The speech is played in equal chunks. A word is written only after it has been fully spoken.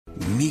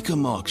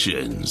Mecum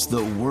Auctions,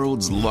 the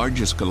world's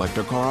largest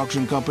collector car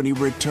auction company,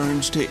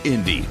 returns to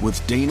Indy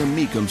with Dana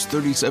Mecum's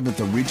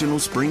 37th Original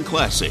Spring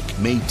Classic,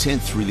 May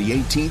 10th through the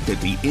 18th at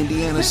the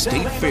Indiana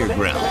State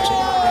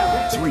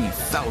Fairgrounds.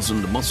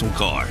 3,000 muscle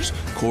cars,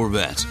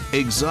 Corvettes,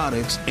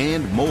 exotics,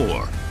 and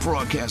more.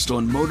 Broadcast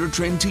on Motor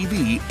Trend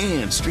TV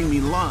and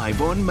streaming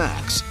live on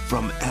Max.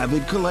 From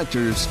avid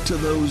collectors to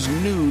those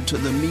new to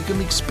the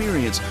Mecum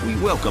experience, we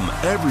welcome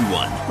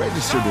everyone.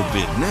 Register to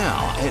bid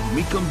now at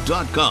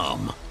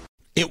Mecum.com.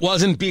 It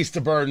wasn't Beast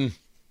of Burden.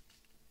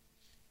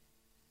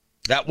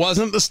 That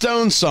wasn't the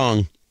Stones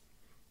song.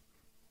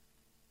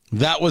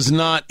 That was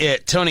not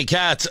it. Tony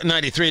Katz,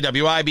 93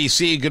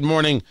 WIBC. Good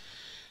morning.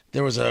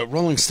 There was a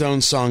Rolling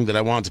Stones song that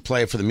I wanted to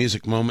play for the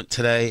music moment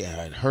today. And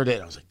I'd heard it.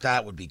 I was like,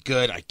 that would be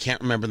good. I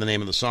can't remember the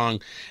name of the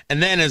song.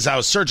 And then as I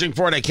was searching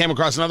for it, I came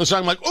across another song.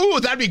 I'm like, ooh,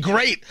 that'd be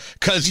great.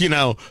 Because, you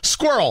know,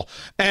 squirrel.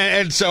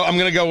 And so I'm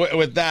going to go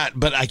with that.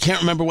 But I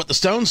can't remember what the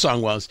Stones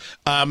song was.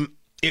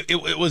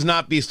 It was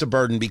not Beast of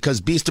Burden, because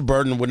Beast of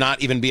Burden would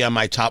not even be on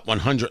my top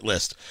 100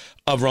 list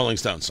of Rolling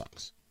Stones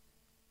songs.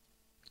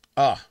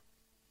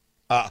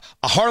 A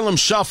Harlem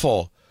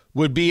Shuffle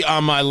would be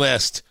on my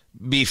list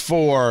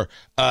before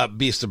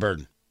Beast of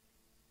Burden.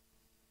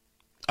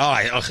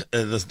 I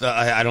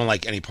don't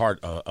like any part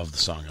of the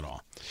song at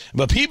all.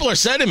 But people are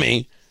saying to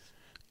me,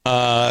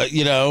 what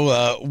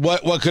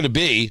could it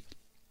be?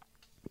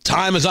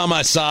 Time Is on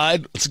My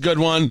Side. It's a good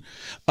one.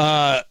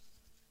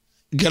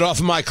 Get Off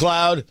of My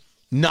Cloud.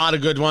 Not a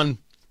good one.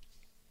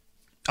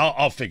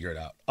 I'll figure it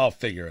out.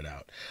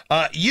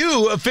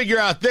 You figure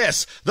out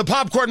this. The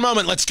popcorn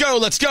moment. Let's go.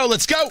 It's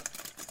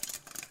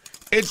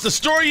the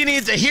story you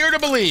need to hear to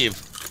believe.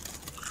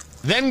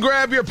 Then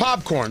grab your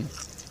popcorn,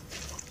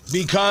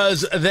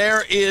 because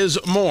there is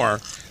more.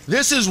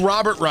 This is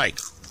Robert Reich,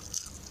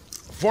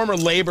 former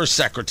labor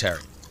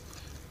secretary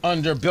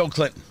under Bill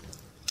Clinton.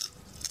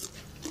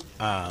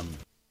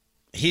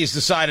 He's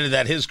decided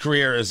that his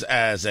career is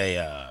as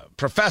a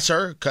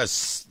professor,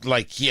 because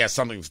he has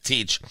something to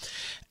teach,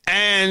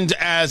 and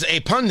as a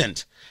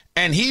pundit.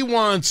 And he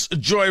wants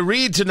Joy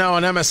Reid to know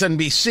on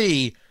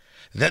MSNBC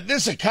that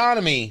this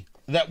economy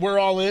that we're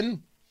all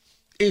in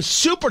is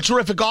super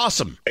terrific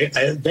awesome.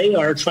 They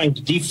are trying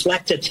to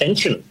deflect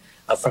attention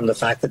from the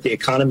fact that the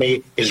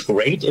economy is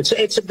great. It's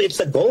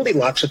the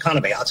Goldilocks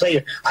economy. I'll tell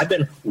you, I've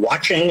been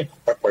watching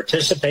or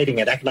participating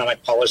in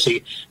economic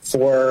policy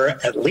for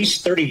at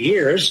least 30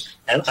 years,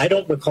 and I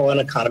don't recall an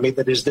economy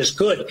that is this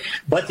good.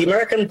 But the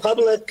American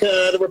public,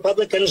 the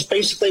Republicans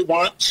basically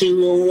want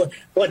to,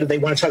 what, do they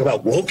want to talk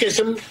about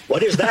wokeism?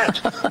 What is that?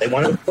 They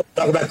want to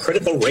talk about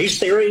critical race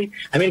theory?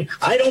 I mean,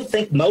 I don't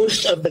think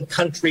most of the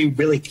country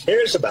really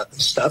cares about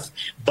this stuff,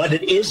 but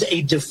it is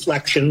a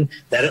deflection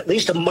that, at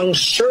least among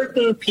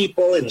certain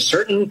people in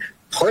certain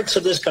parts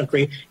of this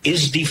country,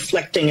 is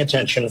deflecting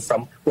attention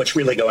from what's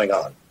really going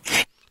on.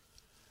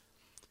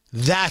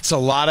 That's a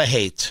lot of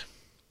hate.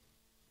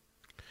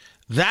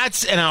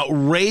 That's an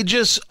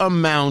outrageous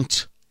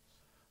amount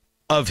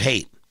of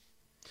hate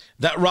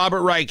that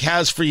Robert Reich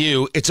has for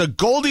you. It's a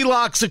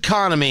Goldilocks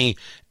economy,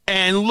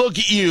 and look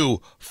at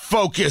you,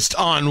 focused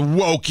on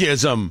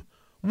wokeism.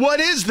 What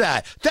is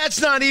that?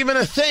 That's not even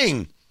a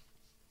thing.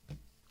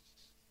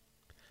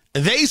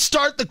 They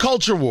start the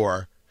culture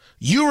war.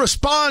 You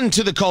respond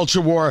to the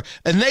culture war,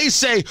 and they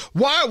say,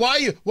 why are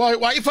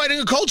you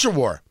fighting a culture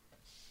war?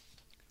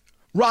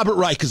 Robert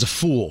Reich is a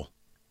fool.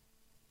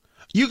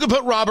 You could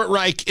put Robert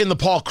Reich in the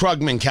Paul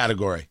Krugman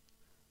category.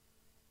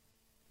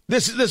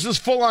 This is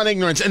full-on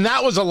ignorance, and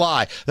that was a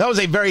lie. That was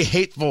a very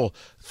hateful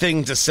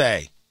thing to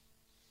say.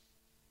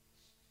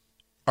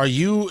 Are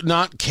you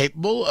not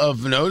capable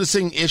of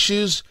noticing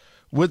issues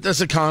with this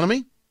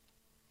economy?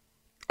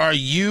 Are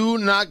you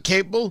not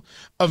capable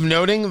of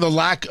noting the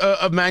lack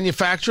of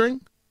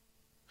manufacturing?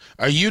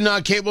 Are you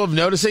not capable of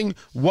noticing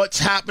what's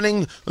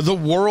happening the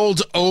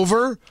world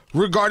over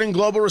regarding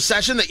global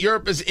recession, that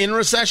Europe is in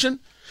recession,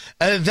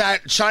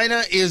 that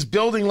China is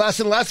building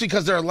less and less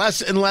because there are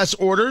less and less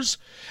orders?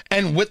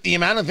 And with the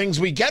amount of things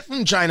we get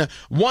from China,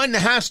 one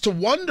has to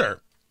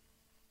wonder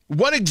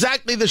what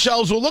exactly the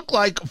shelves will look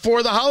like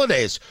for the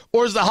holidays.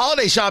 Or is the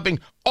holiday shopping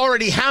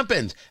already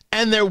happened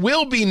and there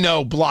will be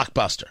no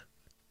blockbuster?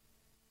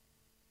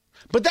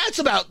 But that's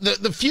about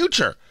the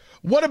future.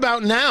 What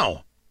about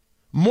now?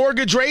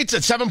 Mortgage rates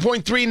at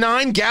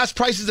 7.39, gas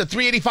prices at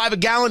 $3.85 a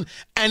gallon,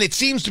 and it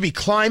seems to be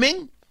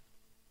climbing.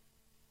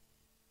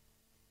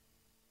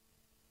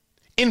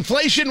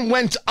 Inflation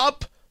went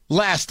up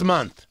last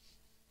month.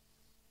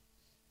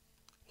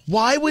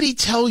 Why would he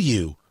tell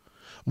you?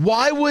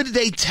 Why would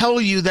they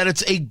tell you that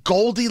it's a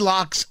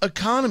Goldilocks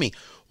economy?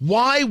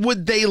 Why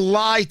would they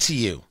lie to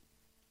you?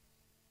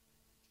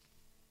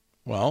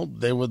 Well,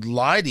 they would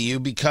lie to you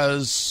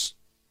because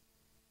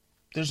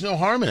there's no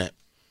harm in it.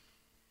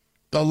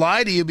 They'll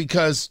lie to you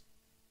because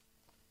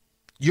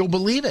you'll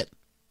believe it.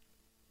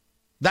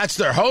 That's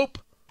their hope.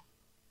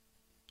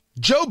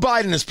 Joe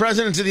Biden is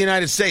president of the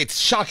United States.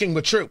 Shocking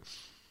but true.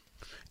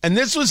 And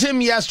this was him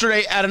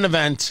yesterday at an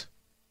event.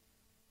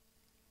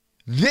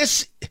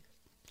 This,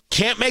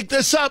 can't make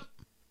this up.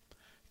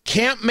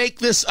 can't make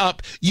this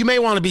up. You may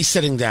want to be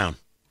sitting down.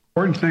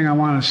 Important thing I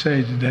want to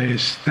say today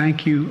is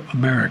thank you,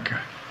 America.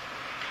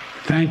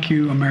 Thank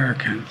you,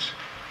 Americans.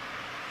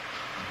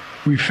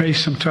 We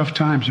faced some tough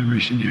times in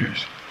recent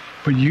years,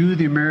 but you,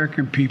 the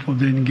American people,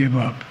 didn't give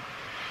up.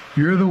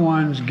 You're the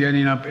ones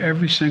getting up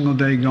every single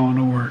day going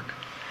to work.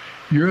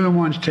 You're the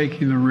ones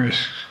taking the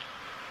risks,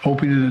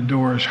 opening the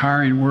doors,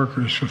 hiring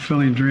workers,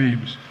 fulfilling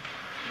dreams.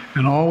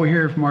 And all we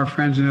hear from our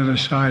friends on the other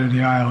side of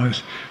the aisle is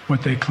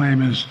what they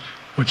claim is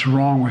what's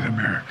wrong with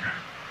America.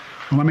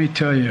 Well, let me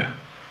tell you,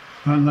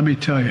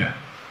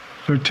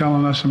 they're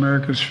telling us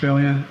America's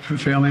failing.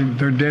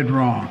 They're dead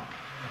wrong.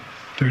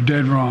 They're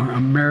dead wrong.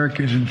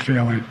 America isn't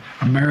failing.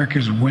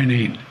 America's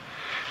winning.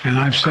 And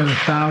I've said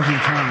 1,000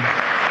 times.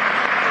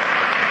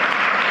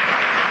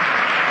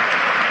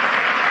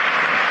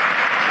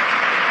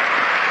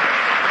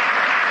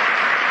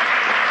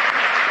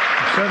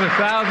 I've said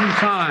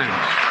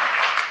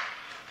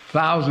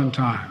 1,000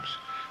 times.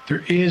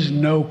 There is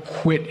no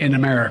quit in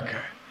America.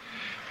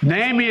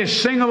 Name me a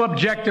single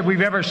objective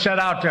we've ever set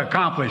out to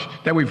accomplish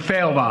that we've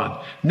failed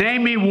on.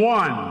 Name me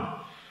one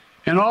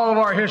in all of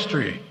our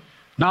history.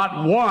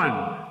 Not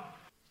one.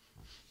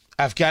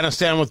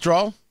 Afghanistan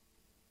withdrawal?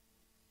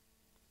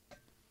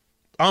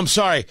 I'm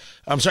sorry.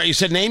 You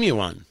said name you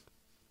one.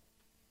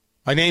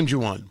 I named you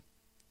one.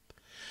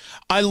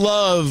 I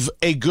love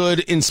a good,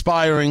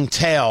 inspiring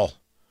tale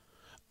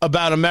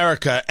about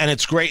America and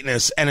its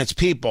greatness and its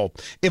people,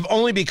 if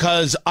only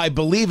because I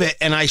believe it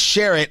and I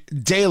share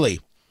it daily.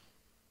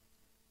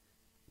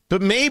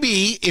 But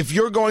maybe if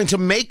you're going to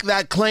make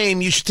that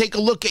claim, you should take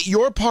a look at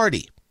your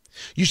party.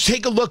 You should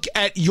take a look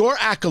at your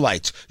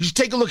acolytes. You should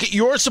take a look at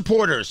your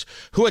supporters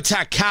who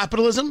attack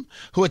capitalism,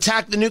 who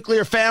attack the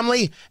nuclear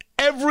family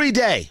every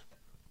day.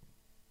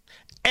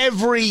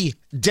 Every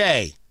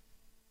day.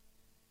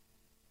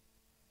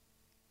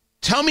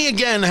 Tell me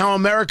again how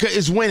America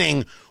is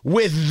winning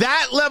with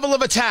that level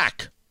of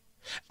attack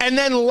and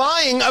then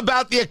lying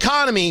about the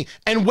economy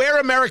and where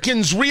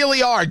Americans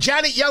really are.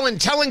 Janet Yellen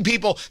telling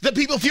people that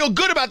people feel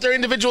good about their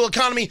individual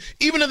economy,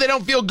 even if they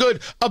don't feel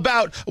good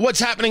about what's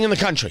happening in the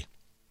country.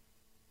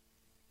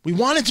 We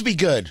want it to be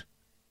good.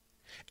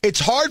 It's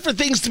hard for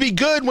things to be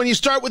good when you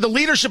start with a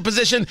leadership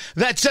position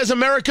that says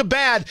America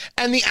bad,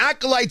 and the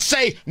acolytes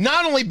say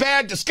not only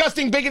bad,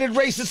 disgusting, bigoted,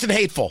 racist, and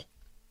hateful.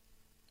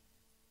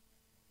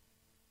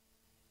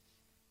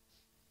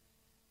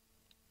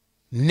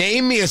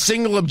 Name me a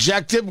single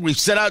objective we've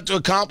set out to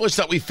accomplish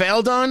that we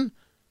failed on.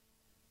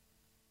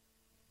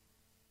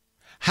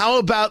 How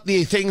about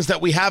the things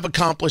that we have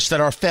accomplished that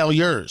are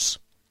failures?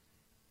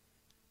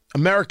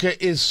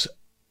 America is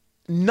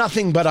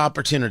nothing but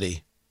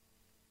opportunity.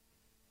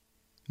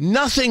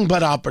 Nothing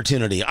but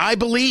opportunity, I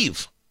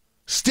believe,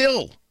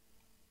 still.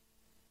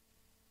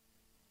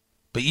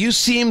 But you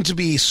seem to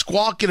be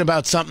squawking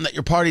about something that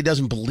your party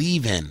doesn't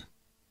believe in,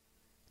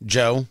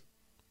 Joe,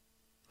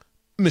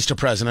 Mr.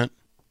 President.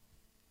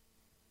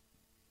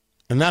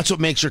 And that's what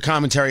makes your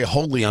commentary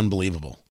wholly unbelievable.